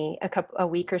me a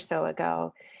week or so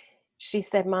ago, she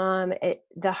said, Mom,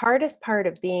 the hardest part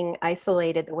of being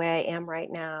isolated the way I am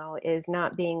right now is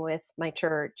not being with my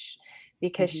church.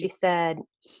 Because Hmm.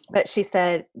 she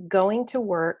said, going to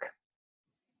work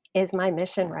is my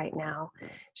mission right now.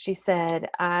 She said,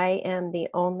 I am the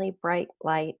only bright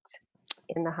light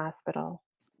in the hospital.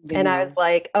 And I was Bingo.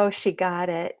 like, oh, she got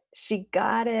it. She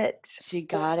got it. She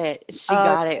got it. She Oh,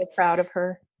 got so it. proud of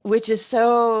her. Which is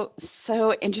so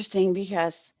interesting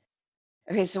because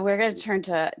okay, so we're going to turn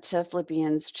to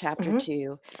Philippians chapter Mhm,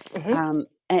 2, mhm,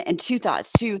 and two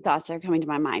thoughts that are coming to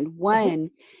my mind. mhm, One,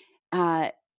 uh,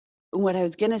 what I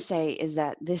was going to say is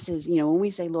that this is, when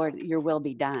we say, Lord, your will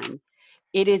be done,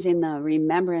 it is in the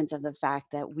remembrance of the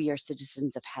fact that we are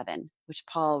citizens of heaven, which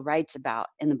Paul writes about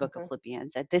in the book of mhm.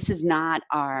 Philippians. That this is not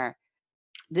our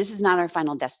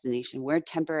final destination. We're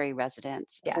temporary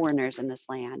residents, Yeah, foreigners in this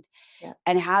land, yeah.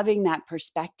 and having that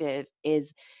perspective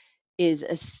is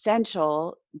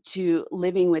essential to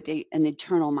living with an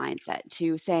eternal mindset,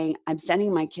 to saying, I'm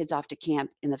sending my kids off to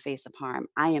camp in the face of harm.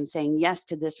 I am saying yes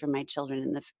to this for my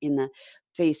children in the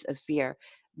face of fear,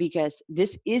 because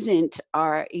this isn't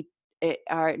our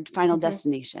final Mhm,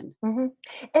 destination. mhm.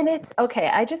 And it's okay,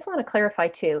 I just wanna clarify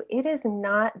too, it is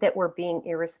not that we're being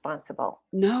irresponsible.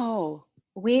 No.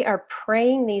 We are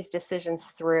praying these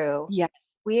decisions through. Yes.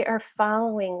 We are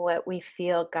following what we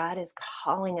feel God is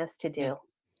calling us to Yes. do,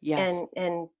 Yes. and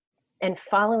and and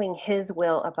following his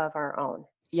will above our own.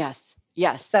 Yes.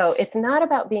 Yes. So it's not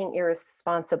about being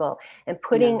irresponsible and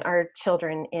putting No. our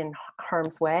children in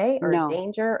harm's way or No.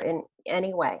 danger in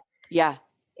any way. Yeah.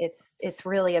 It's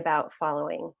really about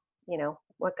following,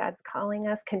 what God's calling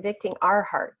us, convicting our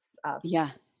hearts of. Yeah.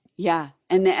 Yeah.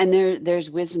 And there's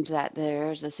wisdom to that.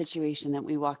 There's a situation that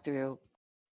we walked through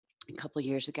a couple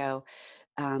years ago,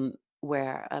 um,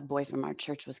 where a boy from our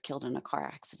church was killed in a car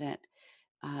accident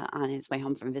on his way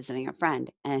home from visiting a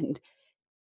friend. And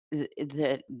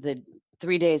the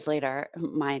 3 days later,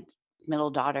 my middle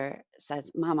daughter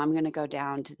says, "Mom, I'm going to go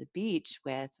down to the beach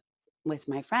with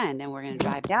my friend, and we're going to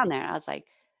drive down there." I was like,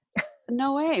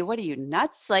 "No way! What are you,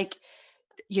 nuts?" Like,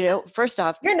 first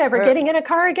off, You're never her getting in a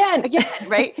car again. again,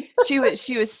 right? She was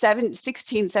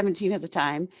 16, 17 at the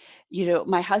time.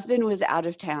 My husband was out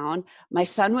of town. My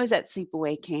son was at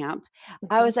sleepaway camp.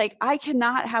 I Mhm. was like, I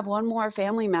cannot have one more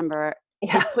family member to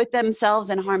Yeah, put themselves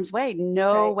in harm's way.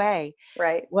 No right, way.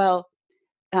 right. Well,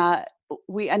 uh,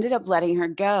 we ended up letting her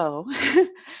go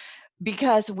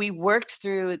because we worked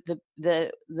through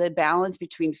the balance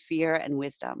between fear and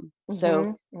wisdom. So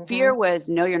Mhm, fear mhm. was,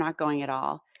 no, you're not going at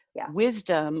all. Yeah,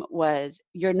 Wisdom was,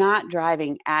 you're not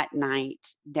driving at night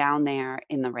down there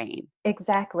in the rain.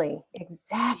 exactly, You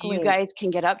exactly. guys can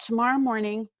get up tomorrow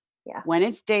morning Yeah, when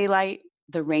it's daylight,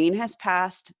 the rain has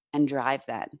passed, and drive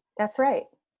then. that's right.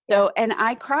 Yeah, So, and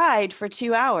I cried for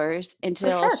 2 hours for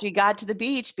until sure. she got to the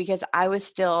beach because I was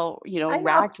still, I know.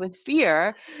 racked with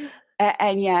fear.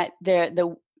 And yet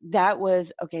that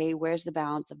was okay. Where's the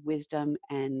balance of wisdom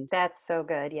and That's so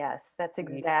good, yes, that's right,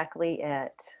 exactly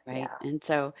it. right? Yeah.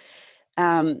 And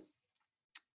um,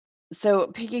 so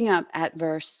picking up at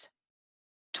verse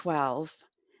 12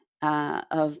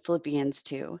 of Philippians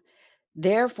 2.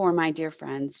 Therefore, my dear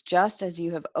friends, just as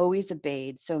you have always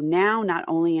obeyed, so now, not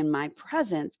only in my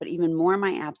presence, but even more in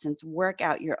my absence, work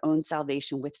out your own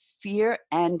salvation with fear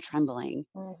and trembling.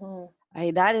 Mhm.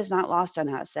 That is not lost on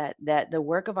us, that the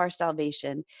work of our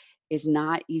salvation is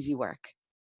not easy work.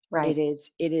 Right.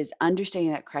 It is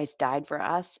understanding that Christ died for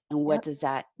us, and what Yep. does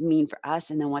that mean for us,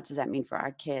 and then what does that mean for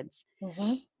our kids?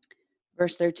 Mhm.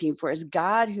 Verse 13, for it is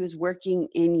God who is working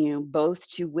in you both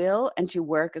to will and to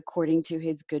work according to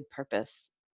his good purpose.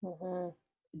 Mhm.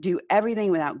 do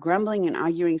everything without grumbling and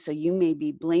arguing, so you may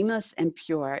be blameless and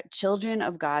pure, children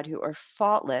of God who are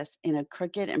faultless in a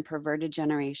crooked and perverted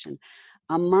generation,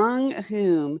 among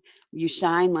whom you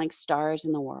shine like stars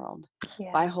in the world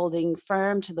by holding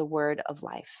firm to the word of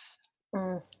life.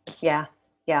 Yeah.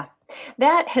 Yeah.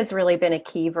 That has really been a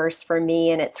key verse for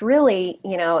me. And it's really,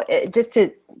 just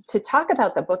to talk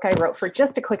about the book I wrote for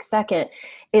just a quick second,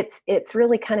 it's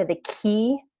really kind of the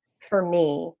key for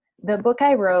me. The book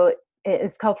I wrote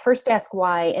is called First Ask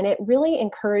Why, and it really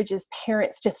encourages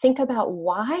parents to think about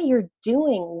why you're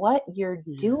doing what you're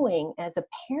doing as a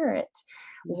parent.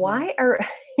 Why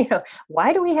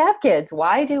why do we have kids?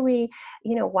 Why do we,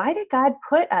 why did God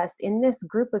put us in this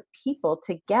group of people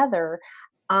together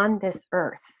on this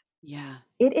earth? Yeah.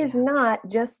 It is not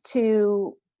just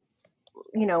to,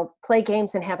 play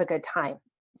games and have a good time.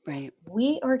 Right.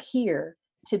 We are here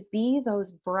to be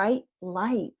those bright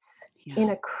lights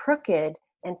in a crooked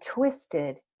and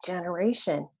twisted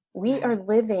generation. We are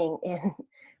living in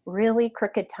really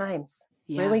crooked times,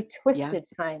 really twisted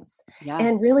times,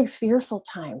 and really fearful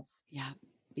times. Yeah.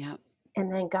 Yeah.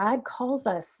 And then God calls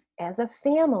us as a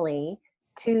family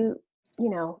to,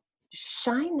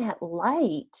 shine that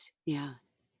light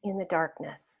in the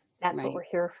darkness. That's what we're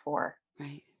here for.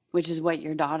 Right. Which is what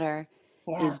your daughter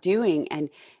is doing. And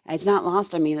it's not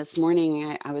lost on me. This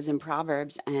morning, I was in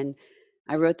Proverbs and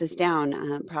I wrote this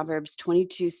down, Proverbs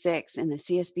 22:6 in the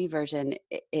CSB version.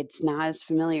 It's not as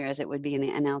familiar as it would be in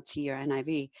the NLT or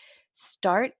NIV.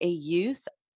 Start a youth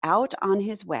out on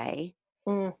his way.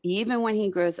 Even when he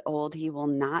grows old, he will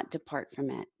not depart from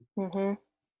it.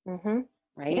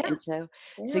 Right. Yeah. And so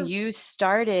you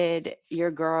started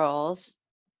your girls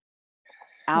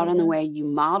out on the way. You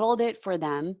modeled it for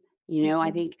them.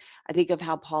 I think of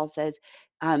how Paul says,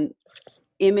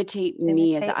 imitate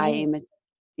me as I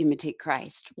imitate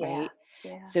Christ, right?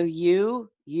 Yeah. So you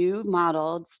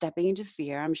modeled stepping into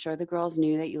fear. I'm sure the girls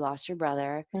knew that you lost your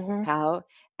brother. How,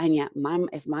 and yet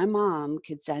if my mom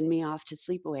could send me off to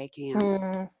sleepaway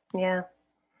camp,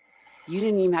 you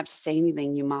didn't even have to say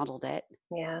anything. You modeled it.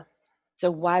 Yeah. So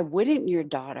why wouldn't your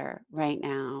daughter right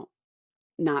now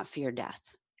not fear death?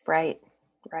 Right.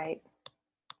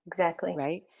 Exactly.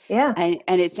 Right. Yeah. And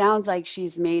it sounds like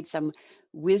she's made some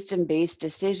wisdom-based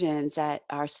decisions that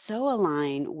are so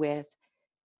aligned with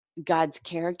God's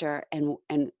character and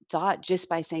thought, just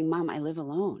by saying, Mom, I live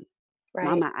alone. Right.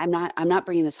 Mama, I'm not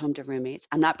bringing this home to roommates.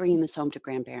 I'm not bringing this home to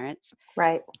grandparents.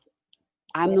 Right.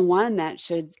 I'm the one that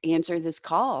should answer this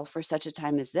call for such a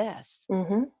time as this.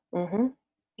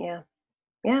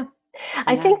 Yeah.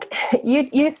 I think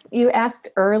you asked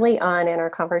early on in our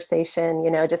conversation,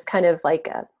 just kind of like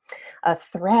a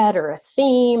thread or a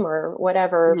theme or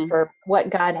whatever for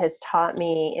what God has taught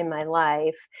me in my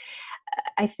life.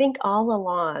 I think all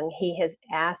along he has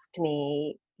asked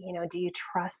me, do you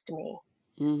trust me?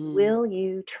 Will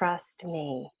you trust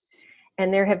me?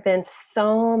 And there have been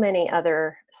so many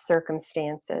other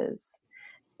circumstances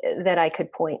that I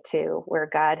could point to where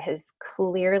God has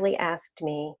clearly asked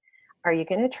me, are you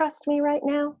going to trust me right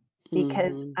now?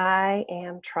 Because I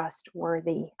am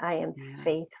trustworthy. I am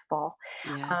faithful.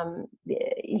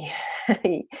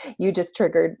 You just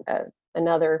triggered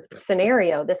another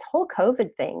scenario. This whole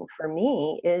COVID thing for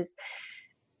me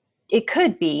it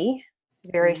could be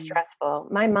very stressful.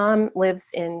 My mom lives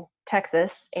in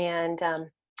Texas and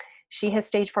she has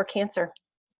stage 4 cancer.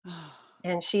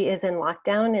 And she is in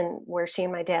lockdown, and where she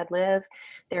and my dad live,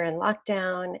 they're in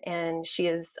lockdown, and she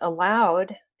is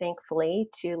allowed, thankfully,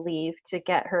 to leave to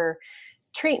get her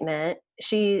treatment.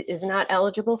 She is not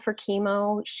eligible for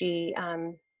chemo. She,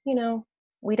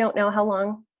 we don't know how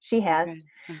long she has,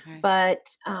 but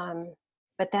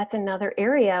that's another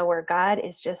area where God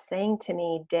is just saying to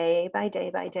me day by day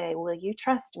by day, will you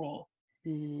trust me?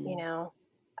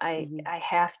 I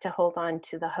have to hold on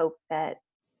to the hope that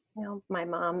my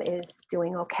mom is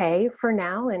doing okay for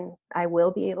now, and I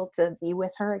will be able to be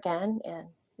with her again. And,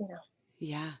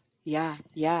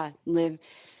 live.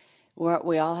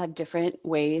 We all have different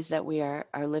ways that we are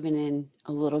living in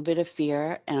a little bit of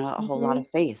fear and a whole lot of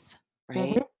faith,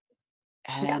 right?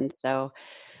 And so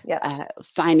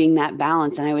finding that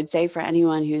balance. And I would say for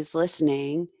anyone who's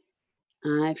listening,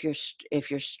 if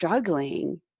you're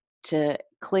struggling to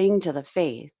cling to the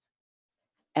faith,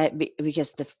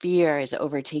 because the fear is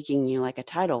overtaking you like a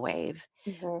tidal wave,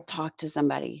 talk to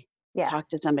somebody. Talk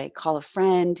to somebody. Call a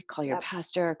friend. Call your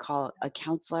pastor. Call a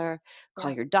counselor.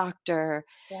 Call your doctor.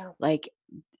 Like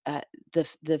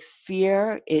the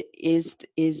fear is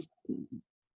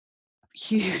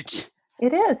huge.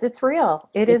 It is. It's real.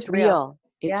 It's real.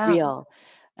 It's real,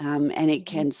 and it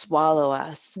can swallow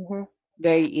us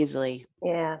very easily.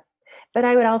 Yeah. But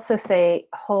I would also say,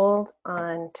 hold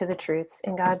on to the truths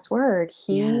in God's word.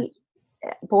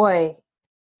 Boy,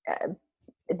 uh,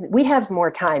 we have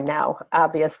more time now,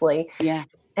 obviously. Yeah.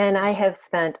 And I have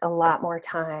spent a lot more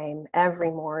time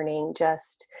every morning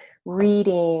just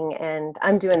reading, and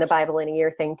I'm doing the Bible in a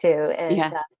year thing too.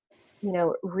 And,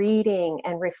 reading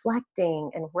and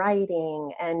reflecting and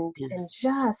writing and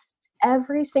just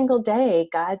every single day,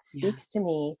 God speaks to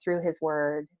me through his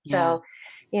word. So,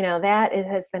 that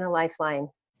has been a lifeline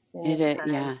in this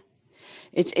time. Yeah.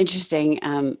 It's interesting.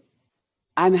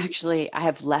 I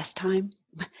have less time.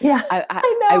 Yeah, I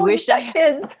know. I wish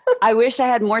kids. I wish I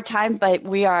had more time, but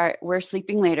we're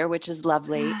sleeping later, which is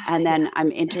lovely. And then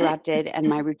I'm interrupted and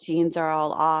my routines are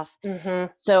all off.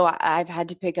 Mm-hmm. So I've had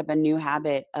to pick up a new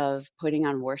habit of putting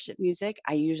on worship music.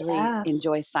 I usually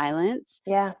enjoy silence.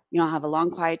 Yeah. I'll have a long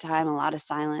quiet time, a lot of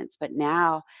silence, but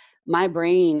now my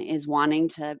brain is wanting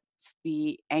to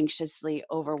be anxiously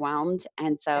overwhelmed.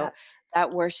 And so that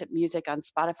worship music on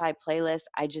Spotify playlist,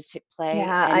 I just hit play.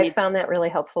 Yeah, and I found that really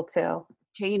helpful too.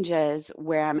 Changes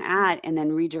where I'm at and then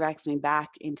redirects me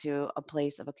back into a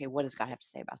place of, okay, what does God have to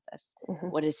say about this? Mm-hmm.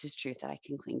 What is his truth that I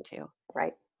can cling to?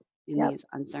 Right. In these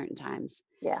uncertain times.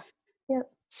 Yeah. Yep.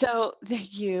 So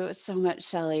thank you so much,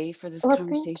 Shelley, for this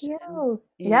conversation. Thank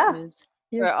you.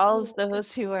 For all of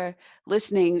those who are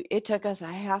listening, it took us a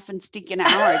half and stinking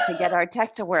hour to get our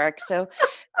tech to work. So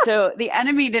the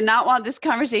enemy did not want this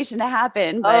conversation to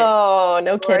happen, but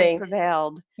no kidding.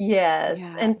 Prevailed. Yes.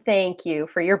 Yeah. And thank you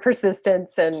for your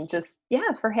persistence and just,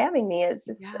 for having me. It's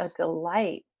just a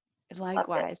delight.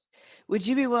 Likewise. Would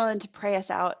you be willing to pray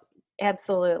us out?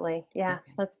 Absolutely. Yeah.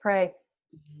 Okay. Let's pray.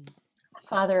 Mm-hmm.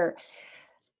 Father,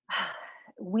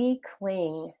 we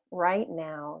cling right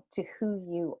now to who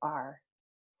you are.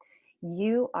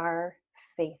 You are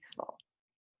faithful.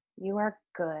 You are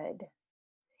good.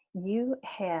 You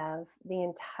have the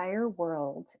entire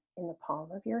world in the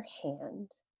palm of your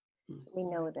hand. We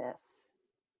know this.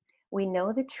 We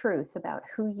know the truth about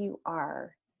who you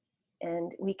are,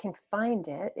 and we can find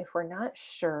it if we're not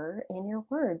sure in your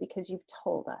word because you've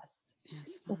told us.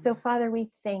 Yes, and so, Father, we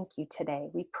thank you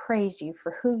today. We praise you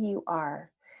for who you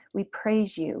are. We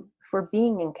praise you for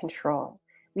being in control.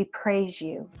 We praise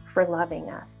you for loving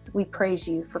us. We praise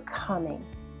you for coming.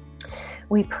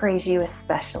 We praise you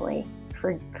especially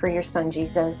for your son,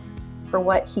 Jesus, for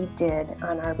what he did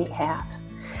on our behalf.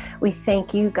 We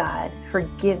thank you, God, for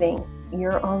giving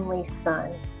your only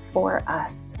son for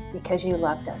us because you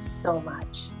loved us so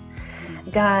much.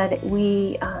 God,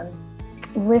 we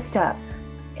lift up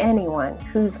anyone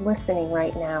who's listening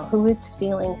right now who is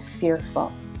feeling fearful.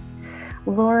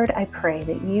 Lord, I pray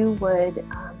that you would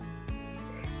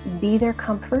be their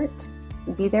comfort,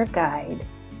 be their guide,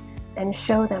 and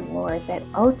show them, Lord, that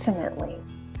ultimately,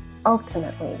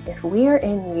 if we are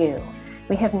in you,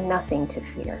 we have nothing to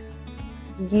fear.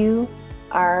 You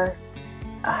are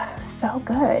so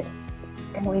good,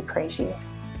 and we praise you.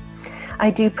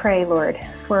 I do pray, Lord,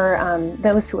 for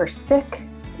those who are sick,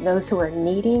 those who are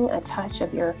needing a touch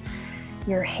of your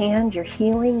hand, your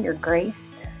healing, your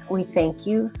grace. We thank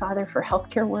you, Father, for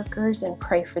healthcare workers and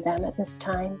pray for them at this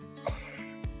time,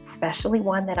 especially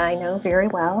one that I know very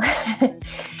well.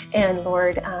 And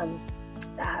Lord,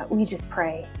 we just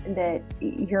pray that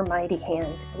your mighty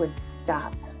hand would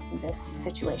stop this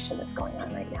situation that's going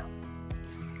on right now.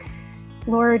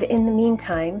 Lord, in the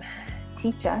meantime,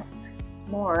 teach us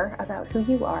more about who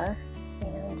you are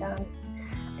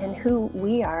and who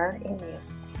we are in you.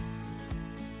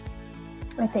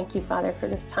 I thank you, Father, for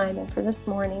this time and for this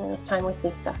morning and this time with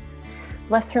Lisa.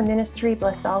 Bless her ministry.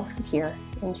 Bless all who hear.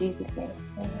 In Jesus' name,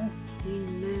 amen.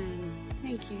 Amen.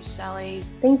 Thank you, Shelley.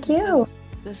 Thank you. So,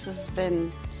 this has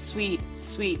been sweet.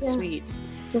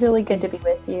 Really good to be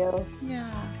with you.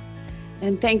 Yeah.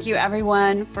 And thank you,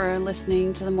 everyone, for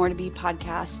listening to the More to Be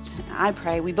podcast.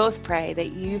 We both pray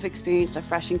that you've experienced a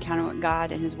fresh encounter with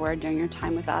God and his word during your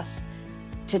time with us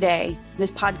today.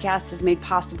 This podcast is made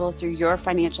possible through your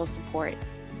financial support.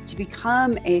 To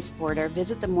become a supporter,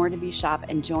 visit the More to Be shop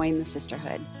and join the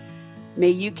sisterhood. May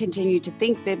you continue to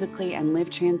think biblically and live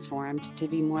transformed to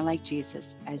be more like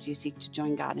Jesus as you seek to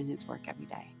join God in his work every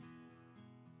day.